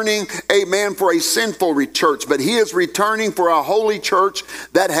returning, amen, for a sinful church, but he is returning for a holy church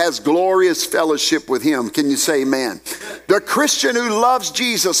that has glorious fellowship with him. Can you say amen? The Christian who loves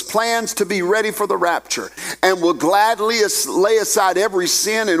Jesus plans to be ready for the rapture and will gladly lay aside every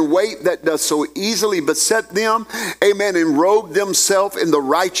sin and weight that does so easily beset them, amen, and robe themselves in the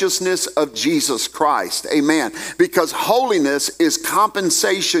righteousness of Jesus Christ, amen, because holiness is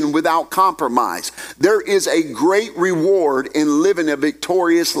compensation without compromise. There is a great reward in living a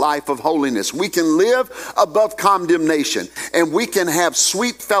victorious life of holiness. We can live above condemnation and we can have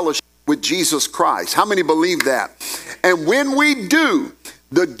sweet fellowship with Jesus Christ. How many believe that? And when we do,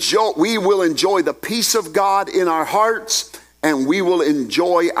 we will enjoy the peace of God in our hearts, and we will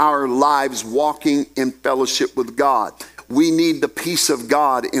enjoy our lives walking in fellowship with God. We need the peace of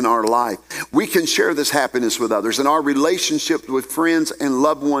God in our life. We can share this happiness with others, and our relationship with friends and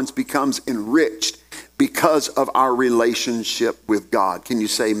loved ones becomes enriched because of our relationship with God. Can you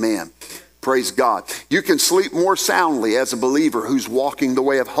say amen? Praise God. You can sleep more soundly as a believer who's walking the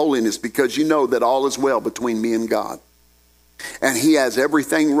way of holiness because you know that all is well between me and God. And he has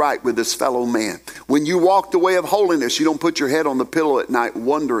everything right with his fellow man. When you walk the way of holiness, you don't put your head on the pillow at night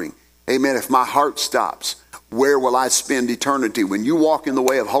wondering, amen, if my heart stops, where will I spend eternity? When you walk in the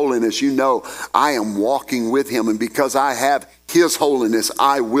way of holiness, you know I am walking with him. And because I have his holiness,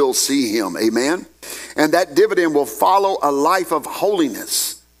 I will see him. Amen. And that dividend will follow a life of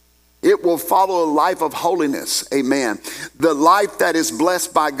holiness. It will follow a life of holiness. Amen. The life that is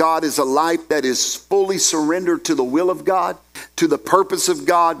blessed by God is a life that is fully surrendered to the will of God, to the purpose of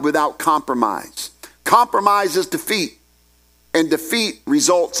God without compromise. Compromise is defeat, and defeat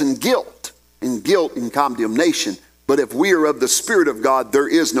results in guilt, and condemnation. But if we are of the Spirit of God, there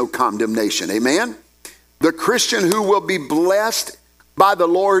is no condemnation. Amen. The Christian who will be blessed by the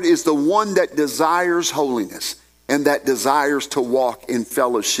Lord is the one that desires holiness and that desires to walk in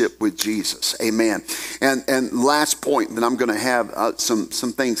fellowship with Jesus. Amen. And last point, then I'm going to have some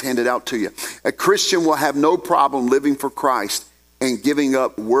things handed out to you. A Christian will have no problem living for Christ and giving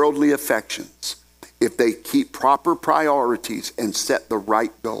up worldly affections if they keep proper priorities and set the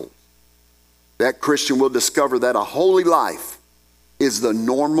right goals. That Christian will discover that a holy life is the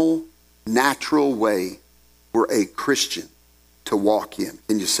normal, natural way for a Christian to walk in.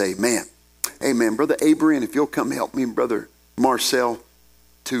 Can you say amen? Amen. Brother Abraham, if you'll come help me, Brother Marcel,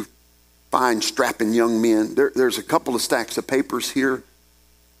 to find strapping young men. There's a couple of stacks of papers here.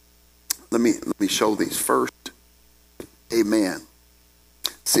 Let me show these first. Amen.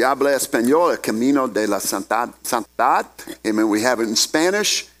 Si habla español, el camino de la santidad. Amen. We have it in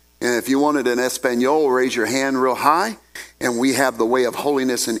Spanish. And if you wanted an Espanol, raise your hand real high. And we have the way of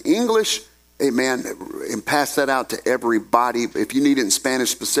holiness in English. Amen. And pass that out to everybody. If you need it in Spanish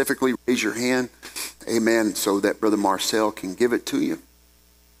specifically, raise your hand. Amen. So that Brother Marcel can give it to you.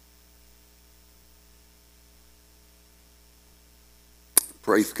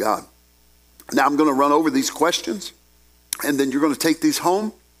 Praise God. Now I'm going to run over these questions. And then you're going to take these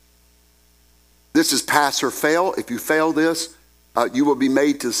home. This is pass or fail. If you fail this, you will be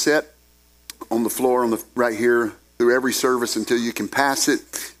made to sit on the floor right here through every service until you can pass it.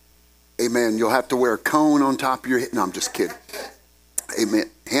 Amen. You'll have to wear a cone on top of your head. No, I'm just kidding. Amen.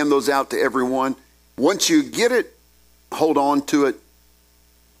 Hand those out to everyone. Once you get it, hold on to it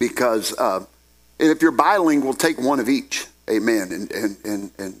because and if you're bilingual, take one of each. Amen.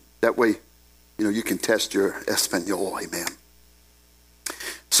 And that way, you can test your Espanol. Amen.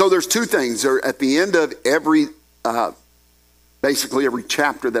 So there's two things. At the end of basically every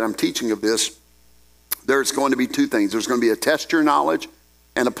chapter that I'm teaching of this, there's going to be two things. There's going to be a test your knowledge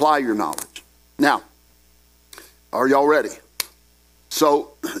and apply your knowledge. Now, are y'all ready?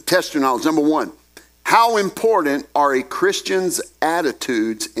 So, test your knowledge. Number one, how important are a Christian's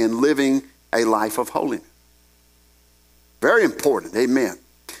attitudes in living a life of holiness? Very important. Amen.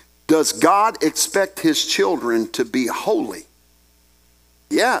 Does God expect his children to be holy?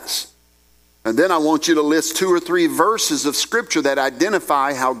 Yes. And then I want you to list 2 or 3 verses of scripture that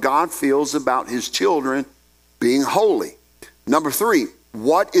identify how God feels about his children being holy. Number 3,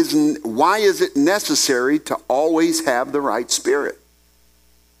 why is it necessary to always have the right spirit?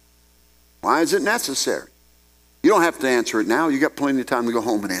 Why is it necessary? You don't have to answer it now. You got plenty of time to go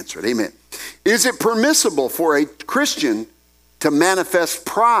home and answer it. Amen. Is it permissible for a Christian to manifest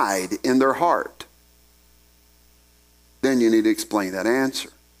pride in their heart? Then you need to explain that answer.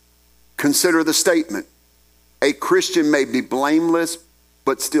 Consider the statement. A Christian may be blameless,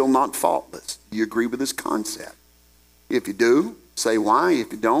 but still not faultless. Do you agree with this concept? If you do, say why.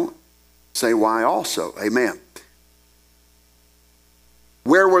 If you don't, say why also. Amen.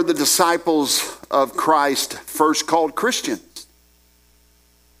 Where were the disciples of Christ first called Christians?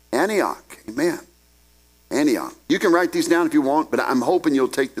 Antioch. Amen. Antioch. You can write these down if you want, but I'm hoping you'll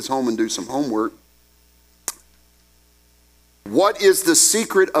take this home and do some homework. What is the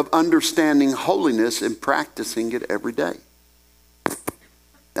secret of understanding holiness and practicing it every day?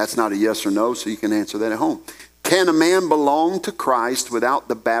 That's not a yes or no, so you can answer that at home. Can a man belong to Christ without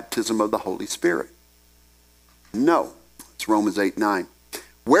the baptism of the Holy Spirit? No. It's Romans 8:9.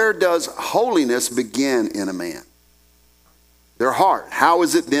 Where does holiness begin in a man? Their heart. How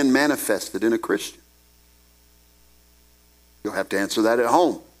is it then manifested in a Christian? You'll have to answer that at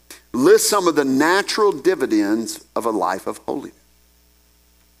home. List some of the natural dividends of a life of holiness.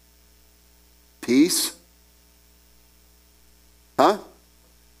 Peace.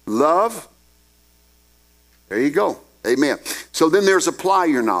 Love. There you go. Amen. So then there's apply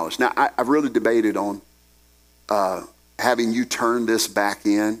your knowledge. Now, I've really debated on having you turn this back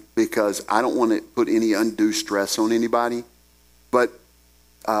in because I don't want to put any undue stress on anybody. But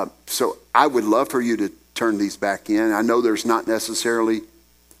So I would love for you to turn these back in. I know there's not necessarily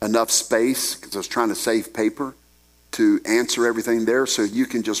enough space because I was trying to save paper to answer everything there. So you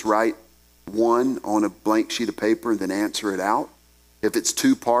can just write one on a blank sheet of paper and then answer it out. If it's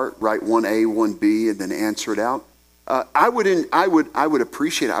two-part, write 1A, 1B, and then answer it out. I would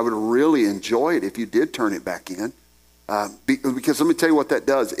appreciate it. I would really enjoy it if you did turn it back in, because let me tell you what that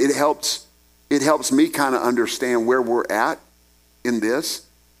does. It helps me kind of understand where we're at in this,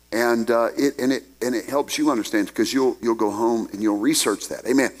 and it helps you understand because you'll go home and you'll research that.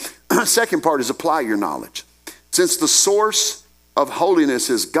 Amen. Second part is apply your knowledge. Since the source of holiness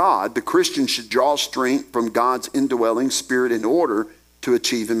is God, the Christian should draw strength from God's indwelling spirit in order to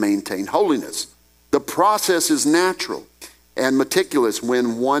achieve and maintain holiness. The process is natural and meticulous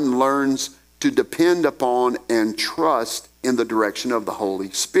when one learns to depend upon and trust in the direction of the Holy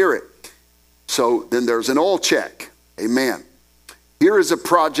Spirit. So then there's an oil check. Amen. Here is a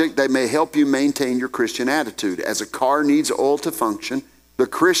project that may help you maintain your Christian attitude. As a car needs oil to function, the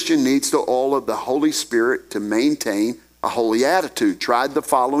Christian needs the oil of the Holy Spirit to maintain a holy attitude. Try the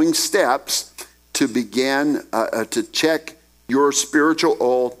following steps to begin to check your spiritual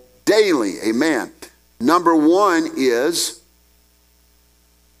oil daily. Amen. Number one is,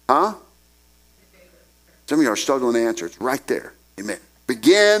 some of you are struggling to answer. It's right there. Amen.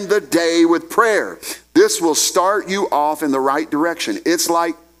 Begin the day with prayer. This will start you off in the right direction. It's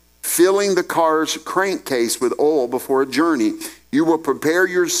like filling the car's crankcase with oil before a journey. You will prepare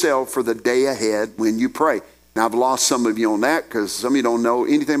yourself for the day ahead when you pray. Now, I've lost some of you on that because some of you don't know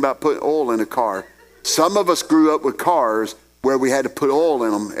anything about putting oil in a car. Some of us grew up with cars where we had to put oil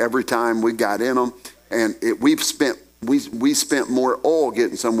in them every time we got in them. And we spent more oil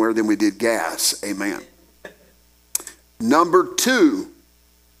getting somewhere than we did gas. Amen. Number two,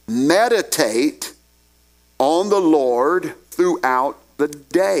 meditate on the Lord throughout the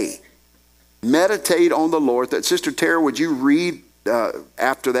day. Meditate on the Lord. Sister Tara, would you read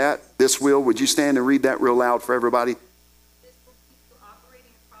after that? Would you stand and read that real loud for everybody? This will keep you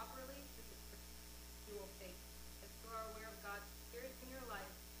operating properly through the dual faith. As you are aware of God's Spirit in your life,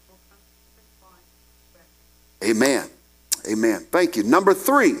 will come to respond correctly. Amen. Amen. Thank you. Number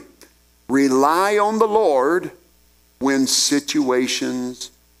three, rely on the Lord when situations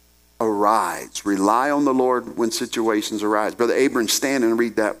arise. Rely on the Lord when situations arise. Brother Abram, stand and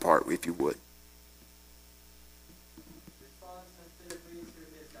read that part if you would. Respond sensitively to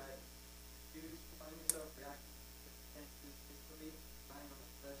his guidance. If you find yourself reacting physically, relying on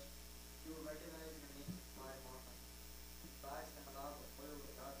the flesh, you will recognize your need to rely more on him. Relax and allow the oil of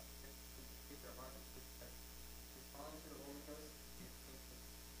God's Spirit to keep your heart and spirit. Respond to the Holy Ghost.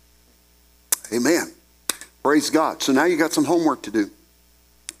 Amen. Praise God. So now you got some homework to do.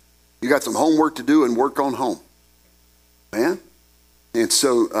 You got some homework to do and work on home. Man. And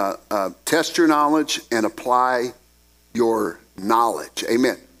so test your knowledge and apply your knowledge.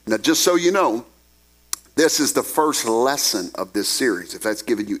 Amen. Now, just so you know, this is the first lesson of this series, if that's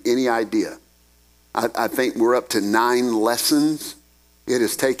giving you any idea. I think we're up to 9 lessons. It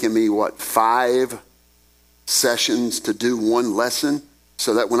has taken me, 5 sessions to do one lesson?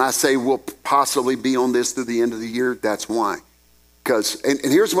 So that when I say we'll possibly be on this through the end of the year, that's why. Because, and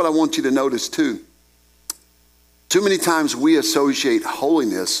here's what I want you to notice too. Too many times we associate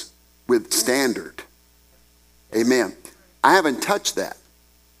holiness with standard. Amen. I haven't touched that.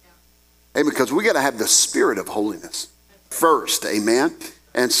 Amen. Because we got to have the spirit of holiness first. Amen.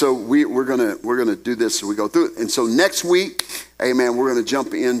 And so we're gonna do this as we go through it. And so next week, amen, we're gonna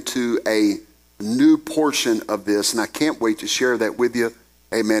jump into a new portion of this, and I can't wait to share that with you.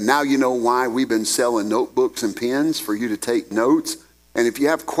 Amen. Now you know why we've been selling notebooks and pens for you to take notes. And if you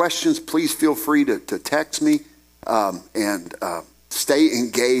have questions, please feel free to text me and stay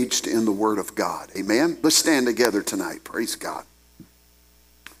engaged in the Word of God. Amen. Let's stand together tonight. Praise God.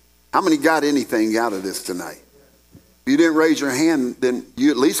 How many got anything out of this tonight? If you didn't raise your hand, then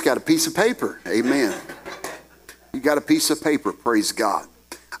you at least got a piece of paper. Amen. You got a piece of paper. Praise God.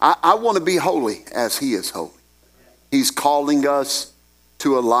 I want to be holy as He is holy. He's calling us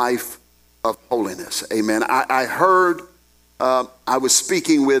to a life of holiness. Amen. I heard, I was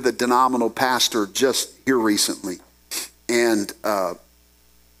speaking with a denominational pastor just here recently. And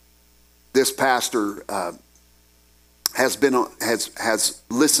this pastor has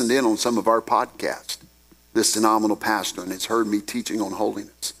listened in on some of our podcasts, this denominational pastor, and has heard me teaching on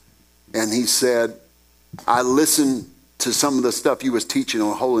holiness. And he said, I listened to some of the stuff you was teaching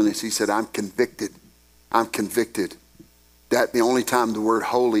on holiness. He said, I'm convicted that the only time the word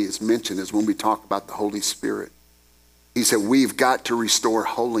holy is mentioned is when we talk about the Holy Spirit. He said, we've got to restore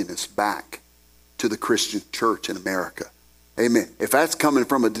holiness back to the Christian church in America. Amen. If that's coming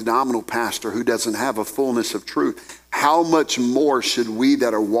from a denominational pastor who doesn't have a fullness of truth, how much more should we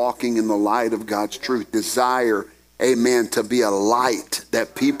that are walking in the light of God's truth desire, amen, to be a light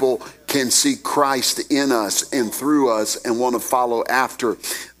that people can see Christ in us and through us and want to follow after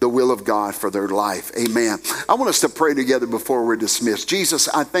the will of God for their life. Amen. I want us to pray together before we're dismissed. Jesus,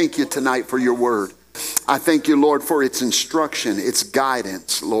 I thank you tonight for your word. I thank you, Lord, for its instruction, its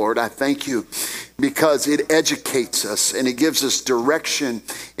guidance, Lord. I thank you because it educates us and it gives us direction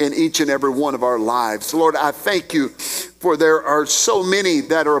in each and every one of our lives. Lord, I thank you for there are so many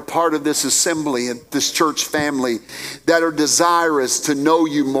that are a part of this assembly and this church family that are desirous to know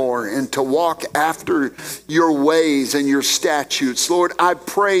you more and to walk after your ways and your statutes. Lord, I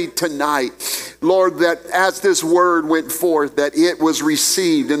pray tonight, Lord, that as this word went forth, that it was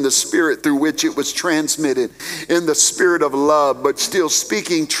received in the spirit through which it was transmitted, in the spirit of love, but still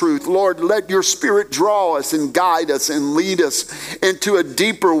speaking truth. Lord, let your spirit draw us and guide us and lead us into a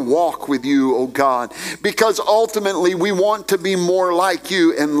deeper walk with you, oh God, because ultimately we want to be more like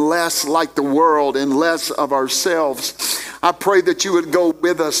you and less like the world and less of ourselves. I pray that you would go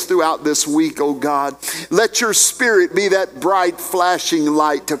with us throughout this week, oh God. Let your spirit be that bright flashing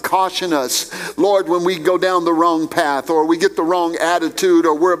light to caution us, Lord, when we go down the wrong path or we get the wrong attitude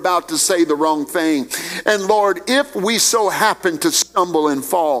or we're about to say the wrong thing. And Lord, if we so happen to stumble and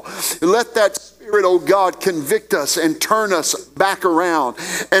fall, let that Spirit, oh God, convict us and turn us back around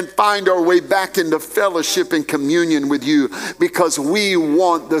and find our way back into fellowship and communion with you, because we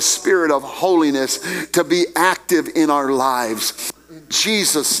want the spirit of holiness to be active in our lives. In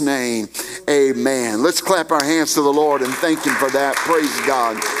Jesus' name, amen. Let's clap our hands to the Lord and thank him for that. Praise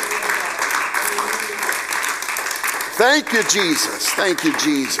God. Thank you, Jesus. Thank you,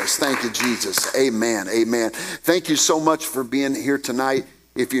 Jesus. Thank you, Jesus. Amen. Amen. Thank you so much for being here tonight.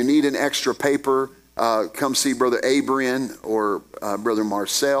 If you need an extra paper, come see Brother Abrian or Brother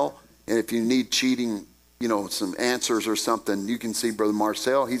Marcel. And if you need cheating, some answers or something, you can see Brother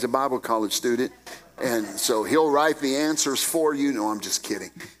Marcel. He's a Bible college student. And so he'll write the answers for you. No, I'm just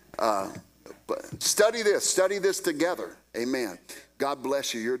kidding. But study this together. Amen. God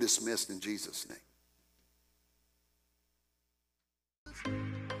bless you. You're dismissed in Jesus' name.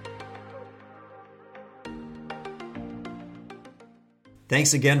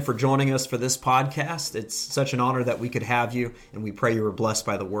 Thanks again for joining us for this podcast. It's such an honor that we could have you, and we pray you were blessed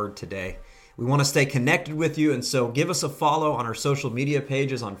by the word today. We want to stay connected with you, and so give us a follow on our social media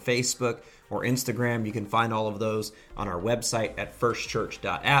pages on Facebook or Instagram. You can find all of those on our website at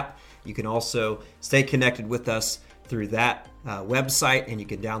firstchurch.app. You can also stay connected with us through that website, and you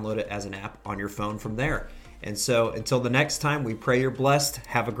can download it as an app on your phone from there. And so until the next time, we pray you're blessed.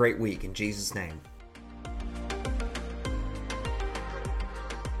 Have a great week in Jesus' name.